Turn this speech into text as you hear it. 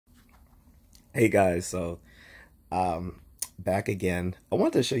Hey guys, um back again. I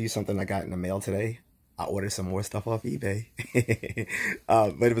wanted to show you something I got in the mail today. I ordered some more stuff off eBay.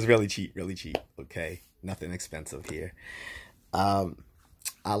 But it was really cheap, really cheap. Okay. Nothing expensive here. Um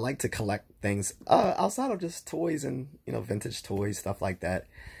I like to collect things outside of just toys and, vintage toys, stuff like that.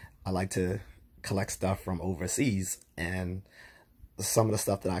 I like to collect stuff from overseas, and some of the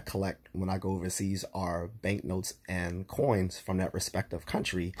stuff that I collect when I go overseas are banknotes and coins from that respective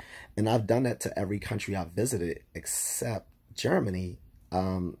country. And I've done that to every country I've visited except Germany.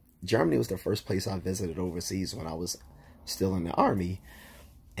 Germany was the first place I visited overseas when I was still in the army.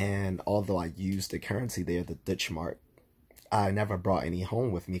 And although I used the currency there, the Dutch mark, I never brought any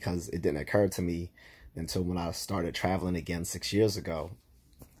home with me because it didn't occur to me until when I started traveling again 6 years ago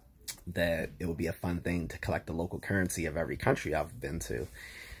that it would be a fun thing to collect the local currency of every country I've been to.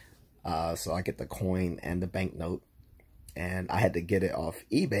 So I get the coin and the banknote, and I had to get it off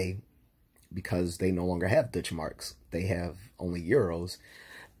eBay because they no longer have Dutch marks. They have only euros,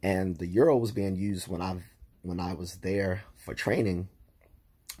 and the euro was being used when I was there for training,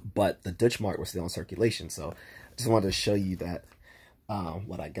 but the Dutch mark was still in circulation. So I just wanted to show you that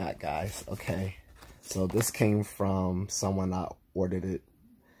what I got, guys. Okay, so this came from someone I ordered it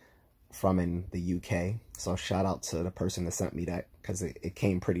from in the UK. So shout out to the person that sent me that, because it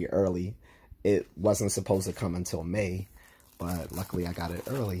came pretty early. It wasn't supposed to come until May, but luckily I got it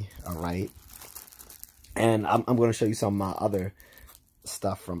early. All right. And I'm going to show you some of my other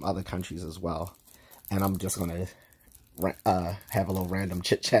stuff from other countries as well. And I'm just going to have a little random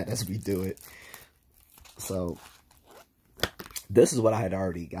chit chat as we do it. So this is what I had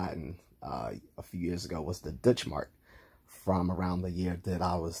already gotten a few years ago, was the Dutch mark from around the year that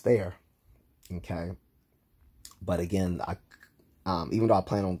I was there. Okay. But again, even though I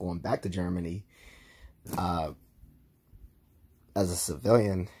plan on going back to Germany, as a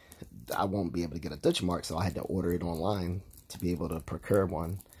civilian, I won't be able to get a Dutch mark, so I had to order it online to be able to procure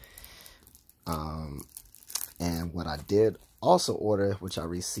one. And what I did also order, which I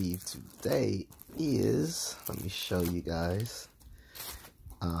received today, is, let me show you guys,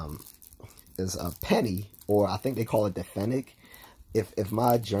 is a penny, or I think they call it the Pfennig. If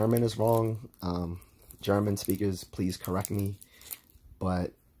my German is wrong, German speakers, please correct me.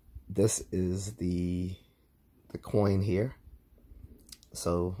 But this is the coin here.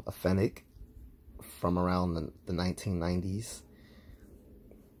 So a Pfennig from around the 1990s.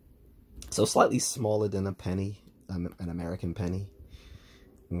 So slightly smaller than a penny, an American penny.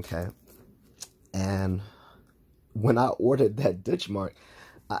 Okay. And when I ordered that Dutch mark,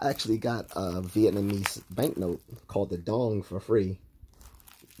 I actually got a Vietnamese banknote called the Dong for free.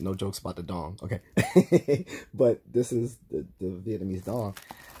 No jokes about the Dong, okay? But this is the Vietnamese Dong.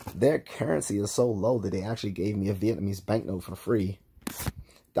 Their currency is so low that they actually gave me a Vietnamese banknote for free.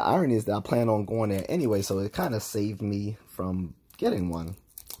 The irony is that I plan on going there anyway, so it kind of saved me from getting one.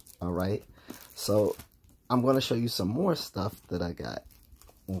 All right? So I'm going to show you some more stuff that I got,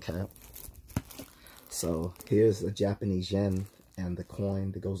 okay? So here's a Japanese yen and the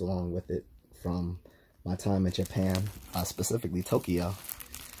coin that goes along with it from my time in Japan, specifically Tokyo.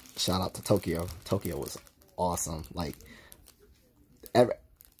 Shout out to Tokyo. Tokyo was awesome. Like,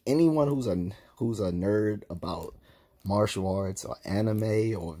 anyone who's a nerd about martial arts or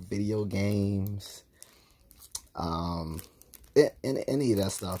anime or video games, in any of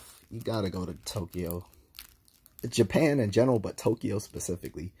that stuff, you gotta go to Tokyo. Japan in general, but Tokyo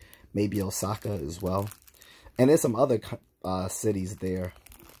specifically. Maybe Osaka as well. And there's some other cities there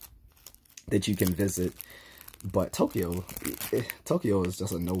that you can visit. But Tokyo is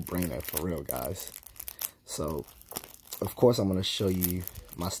just a no-brainer for real, guys. So, of course, I'm going to show you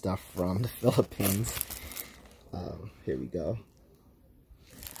my stuff from the Philippines. Here we go.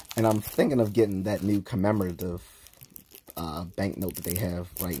 And I'm thinking of getting that new commemorative banknote that they have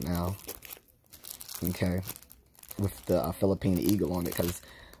right now. Okay. With the Philippine eagle on it, because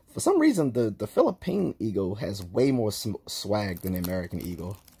for some reason the Philippine eagle has way more swag than the American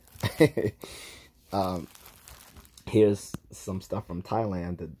eagle. Here's some stuff from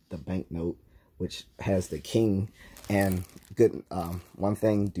Thailand, the banknote, which has the king. And good, one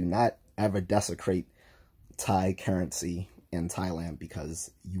thing, do not ever desecrate Thai currency in Thailand,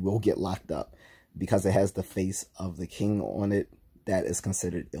 because you will get locked up. Because it has the face of the king on it, that is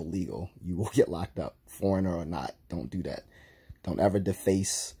considered illegal. You will get locked up, foreigner or not. Don't do that. Don't ever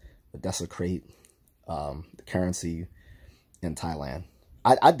deface or desecrate the currency in Thailand.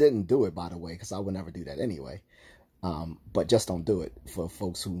 I didn't do it, by the way, because I would never do that anyway. But just don't do it for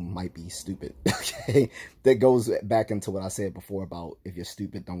folks who might be stupid. Okay, that goes back into what I said before about if you're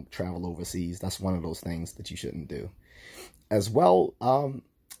stupid, don't travel overseas. That's one of those things that you shouldn't do. As well,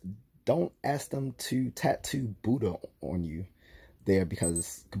 don't ask them to tattoo Buddha on you there,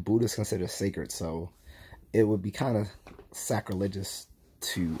 because Buddha is considered sacred. So it would be kind of sacrilegious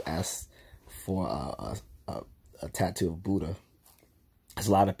to ask for a tattoo of Buddha. As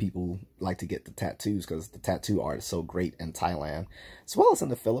a lot of people like to get the tattoos because the tattoo art is so great in Thailand, as well as in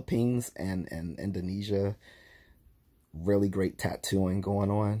the Philippines and Indonesia. Really great tattooing going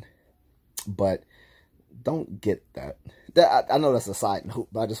on. But don't get that. I know that's a side note,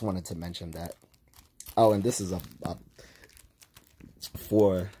 but I just wanted to mention that. Oh, and this is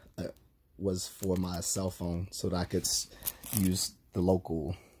was for my cell phone, so that I could use the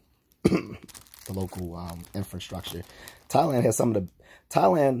local infrastructure.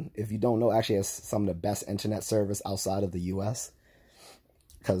 Thailand, if you don't know, actually has some of the best internet service outside of the U.S.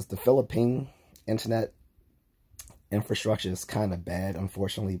 because the Philippine internet infrastructure is kind of bad,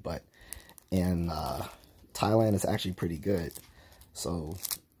 unfortunately, but in Thailand it's actually pretty good. So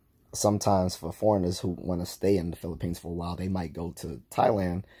sometimes for foreigners who want to stay in the Philippines for a while, they might go to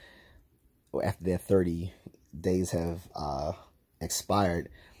Thailand after their 30 days have expired,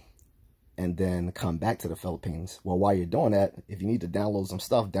 and then come back to the Philippines. Well, while you're doing that, if you need to download some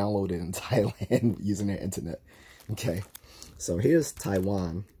stuff, download it in Thailand using their internet. Okay, so here's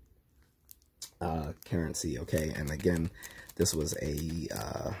Taiwan currency. Okay, and again, this was I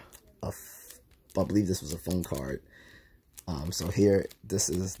believe this was a phone card. So here, this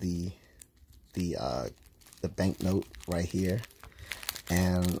is the banknote right here,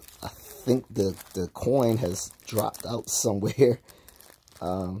 and I think the coin has dropped out somewhere.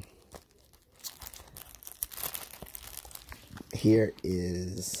 Here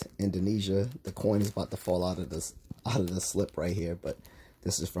is Indonesia. The coin is about to fall out of the slip right here, but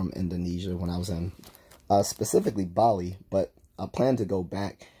this is from Indonesia when I was in specifically Bali, but I plan to go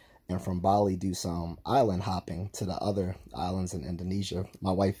back and from Bali do some island hopping to the other islands in Indonesia.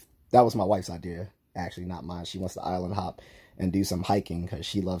 That was my wife's idea, actually, not mine. She wants to island hop and do some hiking because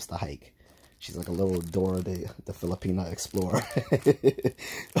she loves to hike. She's like a little Dora the Filipina explorer.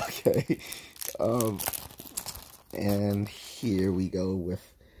 Okay. And here we go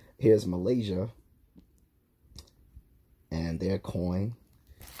here's Malaysia and their coin.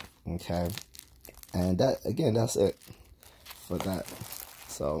 Okay. And that's it for that.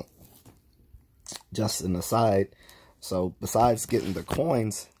 So just an aside, so besides getting the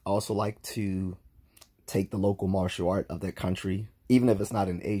coins, I also like to take the local martial art of their country, even if it's not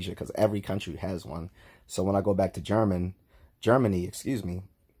in Asia, because every country has one. So when I go back to Germany, excuse me,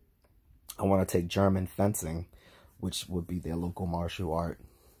 I want to take German fencing, which would be their local martial art,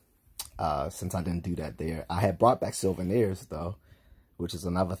 since I didn't do that there. I had brought back souvenirs, though, which is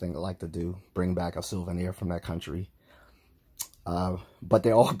another thing I like to do, bring back a souvenir from that country. But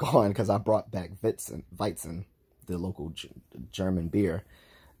they're all gone because I brought back Weizen, the local German beer,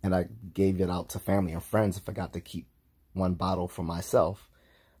 and I gave it out to family and friends. I forgot to keep one bottle for myself,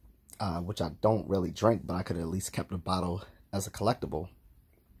 which I don't really drink, but I could at least kept a bottle as a collectible.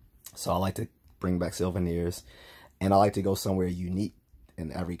 So I like to bring back souvenirs, and I like to go somewhere unique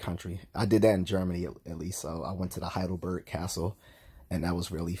in every country. I did that in Germany at least, so I went to the Heidelberg Castle, and that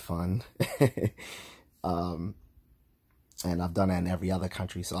was really fun. And I've done that in every other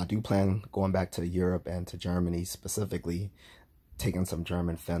country, so I do plan going back to Europe and to Germany specifically, taking some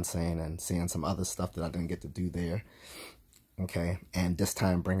German fencing and seeing some other stuff that I didn't get to do there. Okay, and this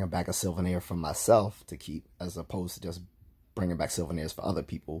time bringing back a souvenir for myself to keep, as opposed to just bringing back souvenirs for other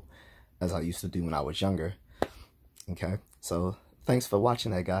people, as I used to do when I was younger. Okay, so thanks for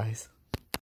watching that, guys.